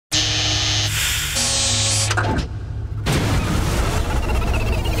I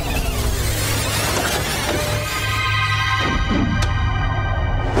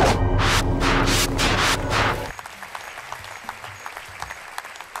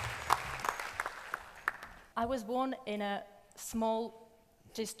was born in a small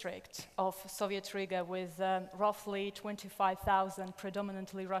district of Soviet Riga with roughly 25,000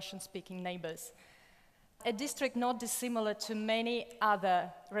 predominantly Russian-speaking neighbors. A district not dissimilar to many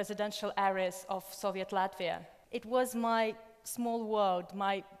other residential areas of Soviet Latvia. It was my small world,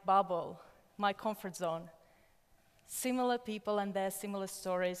 my bubble, my comfort zone. Similar people and their similar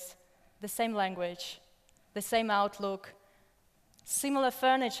stories, the same language, the same outlook, similar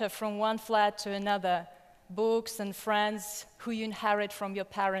furniture from one flat to another, books and friends who you inherit from your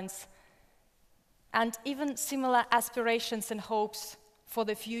parents, and even similar aspirations and hopes for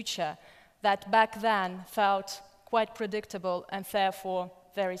the future that back then felt quite predictable and therefore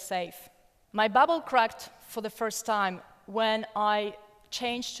very safe. My bubble cracked for the first time when I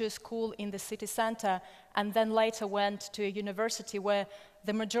changed to a school in the city center and then later went to a university where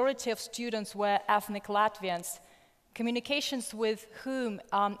the majority of students were ethnic Latvians, communications with whom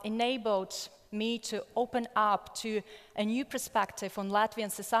enabled me to open up to a new perspective on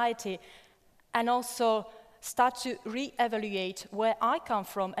Latvian society and also start to re-evaluate where I come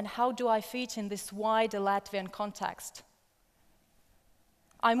from and how do I fit in this wider Latvian context.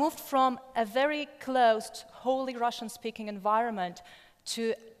 I moved from a very closed, wholly Russian-speaking environment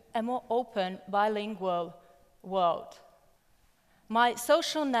to a more open, bilingual world. My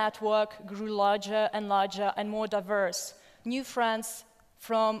social network grew larger and more diverse. New friends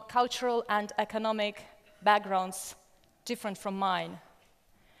from cultural and economic backgrounds different from mine.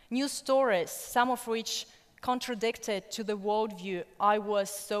 New stories, some of which contradicted to the worldview I was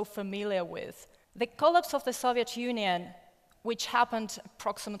so familiar with. The collapse of the Soviet Union, which happened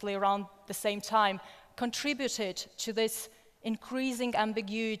approximately around the same time, contributed to this increasing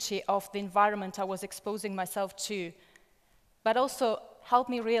ambiguity of the environment I was exposing myself to, but also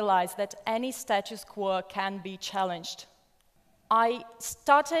helped me realize that any status quo can be challenged. I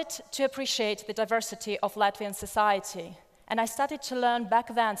started to appreciate the diversity of Latvian society, and I started to learn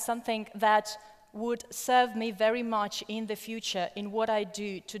back then something that would serve me very much in the future in what I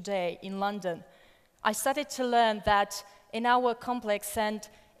do today in London. I started to learn that in our complex and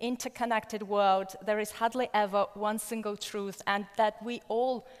interconnected world, there is hardly ever one single truth, and that we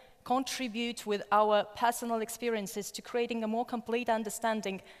all contribute with our personal experiences to creating a more complete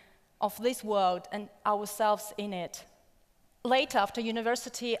understanding of this world and ourselves in it. Later, after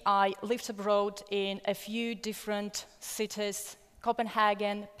university, I lived abroad in a few different cities: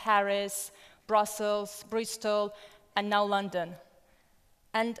 Copenhagen, Paris, Brussels, Bristol, and now London.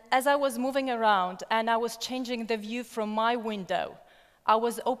 And as I was moving around and I was changing the view from my window, I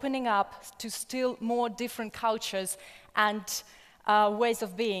was opening up to still more different cultures and ways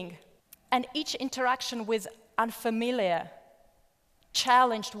of being. And each interaction with unfamiliar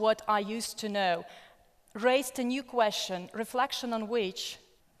challenged what I used to know, raised a new question, reflection on which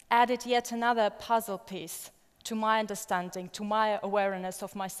added yet another puzzle piece to my understanding, to my awareness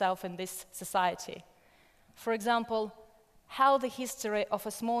of myself in this society. For example, how the history of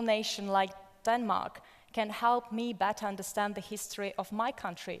a small nation like Denmark can help me better understand the history of my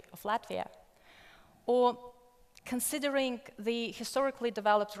country, of Latvia. Or considering the historically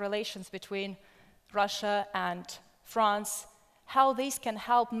developed relations between Russia and France, how these can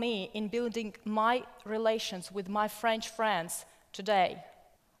help me in building my relations with my French friends today.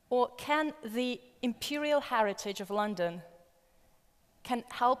 Or can the imperial heritage of London can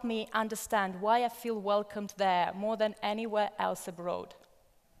help me understand why I feel welcomed there more than anywhere else abroad.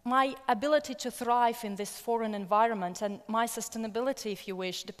 My ability to thrive in this foreign environment and my sustainability, if you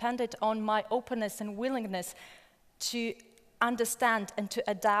wish, depended on my openness and willingness to understand and to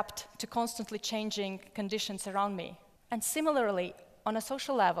adapt to constantly changing conditions around me. And similarly, on a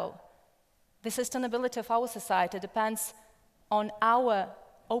social level, the sustainability of our society depends on our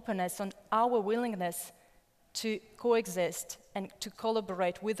openness, on our willingness to coexist and to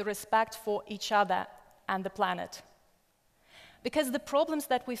collaborate with respect for each other and the planet. Because the problems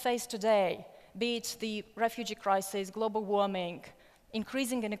that we face today, be it the refugee crisis, global warming,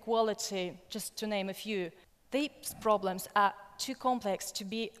 increasing inequality, just to name a few, these problems are too complex to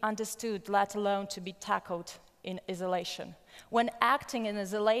be understood, let alone to be tackled in isolation. When acting in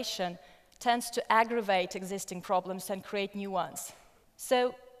isolation tends to aggravate existing problems and create new ones.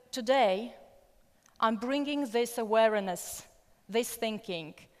 So today, I'm bringing this awareness, this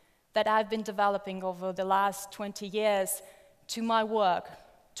thinking that I've been developing over the last 20 years to my work,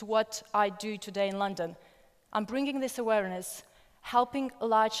 to what I do today in London. I'm bringing this awareness, helping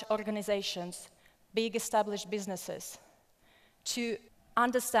large organizations big established businesses to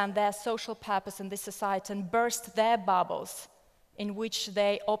understand their social purpose in this society and burst their bubbles in which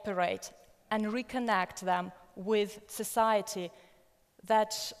they operate and reconnect them with society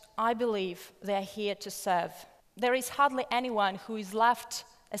that I believe they are here to serve. There is hardly anyone who is left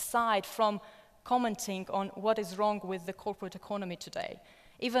aside from commenting on what is wrong with the corporate economy today.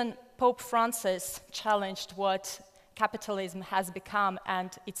 Even Pope Francis challenged what capitalism has become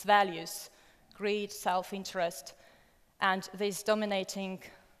and its values: greed, self-interest, and this dominating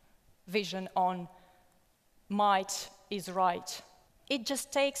vision on might is right. It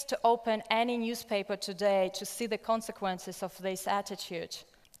just takes to open any newspaper today to see the consequences of this attitude: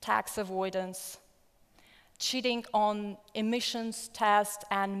 tax avoidance, cheating on emissions tests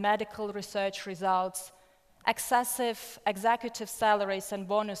and medical research results, excessive executive salaries and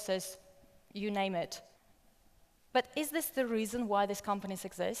bonuses, you name it. But is this the reason why these companies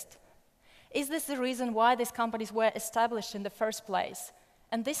exist? Is this the reason why these companies were established in the first place?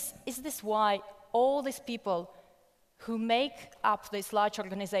 And is this why all these people who make up these large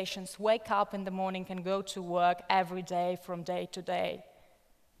organizations wake up in the morning and go to work every day from day to day?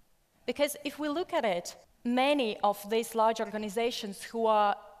 Because if we look at it, many of these large organizations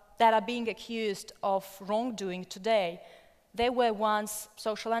that are being accused of wrongdoing today, they were once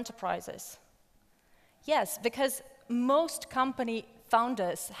social enterprises. Yes, because most company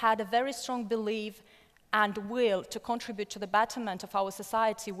founders had a very strong belief and will to contribute to the betterment of our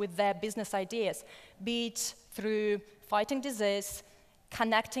society with their business ideas, be it through fighting disease,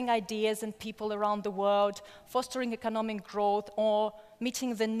 connecting ideas and people around the world, fostering economic growth, or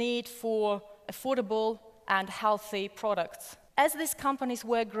meeting the need for affordable and healthy products. As these companies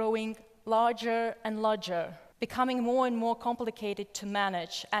were growing larger and larger, becoming more and more complicated to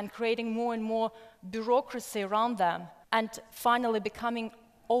manage and creating more and more bureaucracy around them, and finally becoming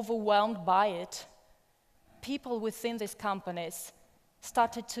overwhelmed by it, people within these companies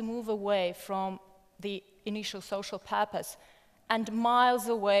started to move away from the initial social purpose and miles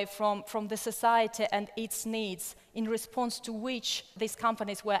away from the society and its needs, in response to which these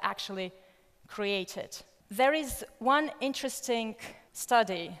companies were actually created. There is one interesting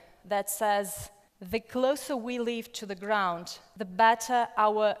study that says the closer we live to the ground, the better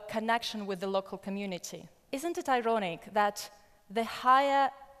our connection with the local community. Isn't it ironic that the higher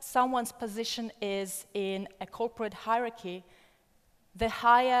someone's position is in a corporate hierarchy, the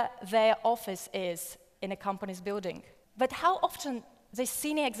higher their office is in a company's building? But how often the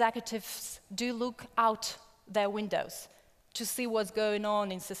senior executives do look out their windows to see what's going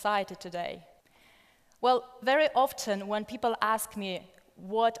on in society today? Well, very often when people ask me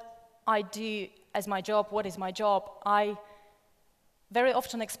what I do as my job, what is my job, I very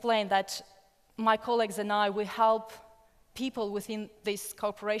often explain that my colleagues and I, we help people within these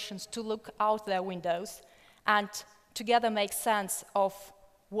corporations to look out their windows and together make sense of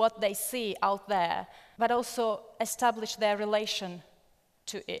what they see out there, but also establish their relation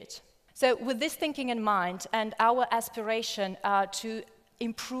to it. So with this thinking in mind and our aspiration to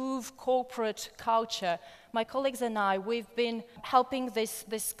improve corporate culture, my colleagues and I, we've been helping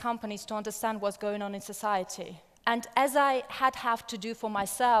these companies to understand what's going on in society. And as I have to do for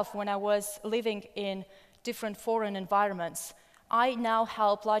myself when I was living in different foreign environments, I now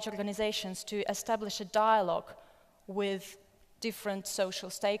help large organizations to establish a dialogue with different social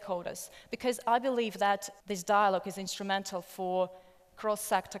stakeholders, because I believe that this dialogue is instrumental for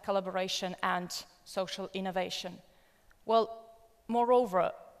cross-sector collaboration and social innovation. Well,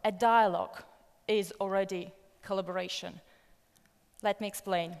 moreover, a dialogue is already collaboration. Let me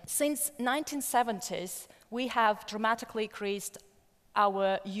explain. Since 1970s, we have dramatically increased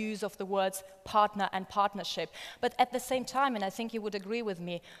our use of the words partner and partnership. But at the same time, and I think you would agree with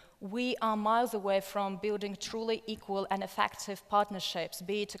me, we are miles away from building truly equal and effective partnerships,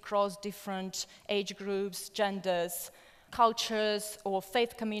 be it across different age groups, genders, cultures, or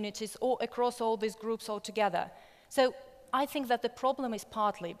faith communities, or across all these groups altogether. So I think that the problem is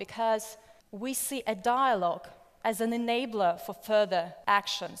partly because we see a dialogue as an enabler for further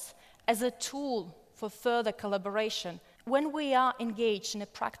actions, as a tool for further collaboration. When we are engaged in a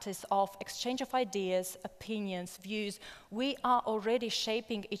practice of exchange of ideas, opinions, views, we are already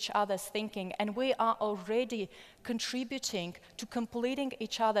shaping each other's thinking, and we are already contributing to completing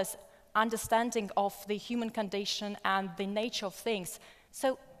each other's understanding of the human condition and the nature of things.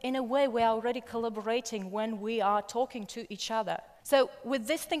 So in a way, we are already collaborating when we are talking to each other. So with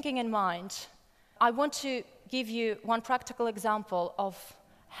this thinking in mind, I want to give you one practical example of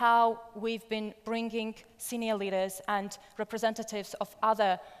how we've been bringing senior leaders and representatives of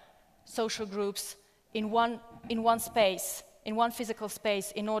other social groups in one space, in one physical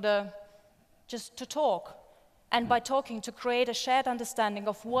space, in order just to talk. And by talking, to create a shared understanding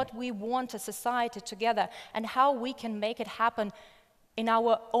of what we want as society together and how we can make it happen in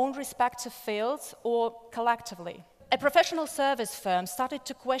our own respective fields or collectively. A professional service firm started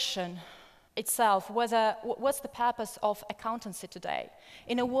to question itself what's the purpose of accountancy today?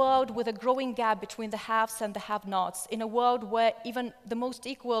 In a world with a growing gap between the haves and the have-nots, in a world where even the most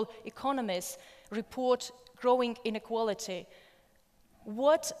equal economists report growing inequality,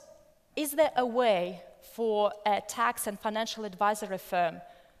 is there a way for a tax and financial advisory firm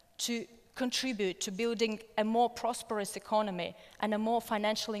to contribute to building a more prosperous economy and a more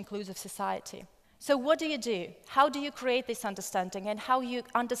financially inclusive society? So what do you do? How do you create this understanding and how you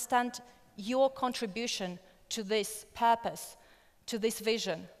understand your contribution to this purpose, to this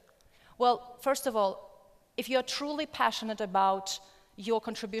vision? Well, first of all, if you're truly passionate about your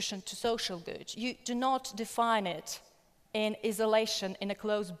contribution to social good, you do not define it in isolation in a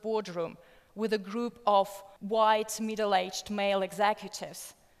closed boardroom with a group of white, middle-aged male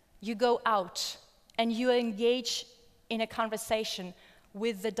executives. You go out and you engage in a conversation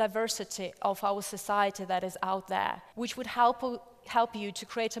with the diversity of our society that is out there, which would help you to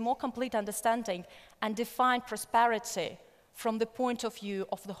create a more complete understanding and define prosperity from the point of view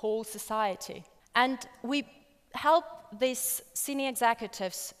of the whole society. And we help these senior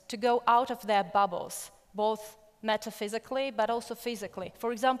executives to go out of their bubbles, both metaphysically but also physically.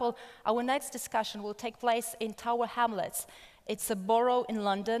 For example, our next discussion will take place in Tower Hamlets. It's a borough in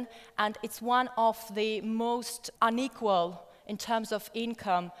London, and it's one of the most unequal in terms of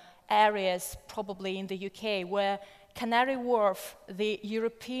income areas probably in the UK, where Canary Wharf, the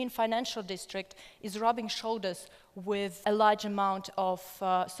European financial district, is rubbing shoulders with a large amount of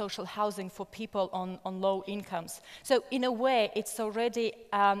social housing for people on low incomes. So in a way, it's already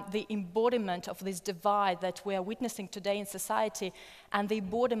the embodiment of this divide that we are witnessing today in society and the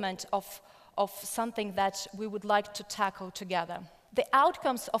embodiment of something that we would like to tackle together. The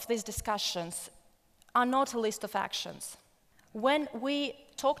outcomes of these discussions are not a list of actions. When we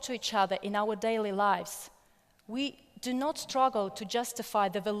talk to each other in our daily lives, we do not struggle to justify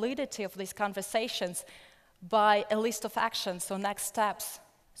the validity of these conversations by a list of actions or next steps.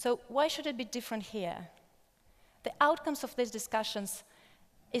 So why should it be different here? The outcomes of these discussions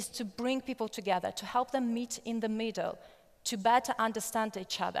is to bring people together, to help them meet in the middle, to better understand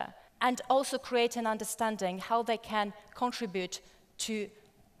each other, and also create an understanding how they can contribute to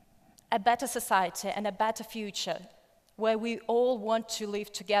a better society and a better future where we all want to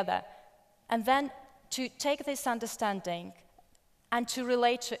live together. And then to take this understanding and to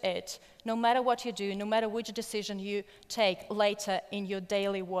relate to it, no matter what you do, no matter which decision you take later in your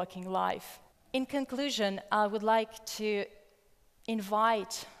daily working life. In conclusion, I would like to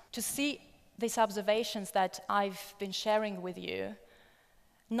invite to see these observations that I've been sharing with you,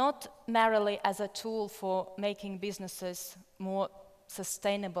 not merely as a tool for making businesses more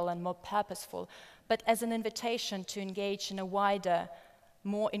sustainable and more purposeful, but as an invitation to engage in a wider,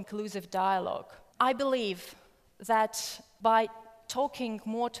 more inclusive dialogue. I believe that by talking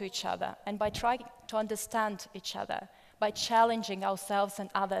more to each other and by trying to understand each other, by challenging ourselves and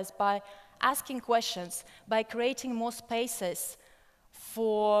others, by asking questions, by creating more spaces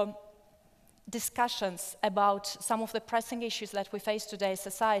for discussions about some of the pressing issues that we face today as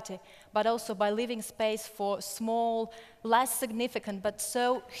society, but also by leaving space for small, less significant, but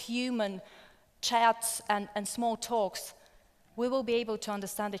so human chats and small talks, we will be able to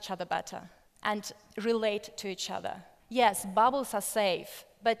understand each other better and relate to each other. Yes, bubbles are safe,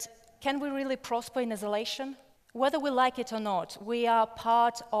 but can we really prosper in isolation? Whether we like it or not, we are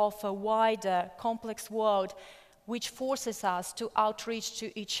part of a wider, complex world which forces us to outreach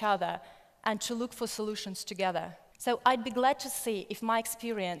to each other and to look for solutions together. So I'd be glad to see if my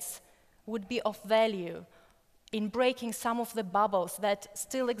experience would be of value in breaking some of the bubbles that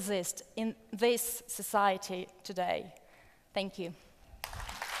still exist in this society today. Thank you.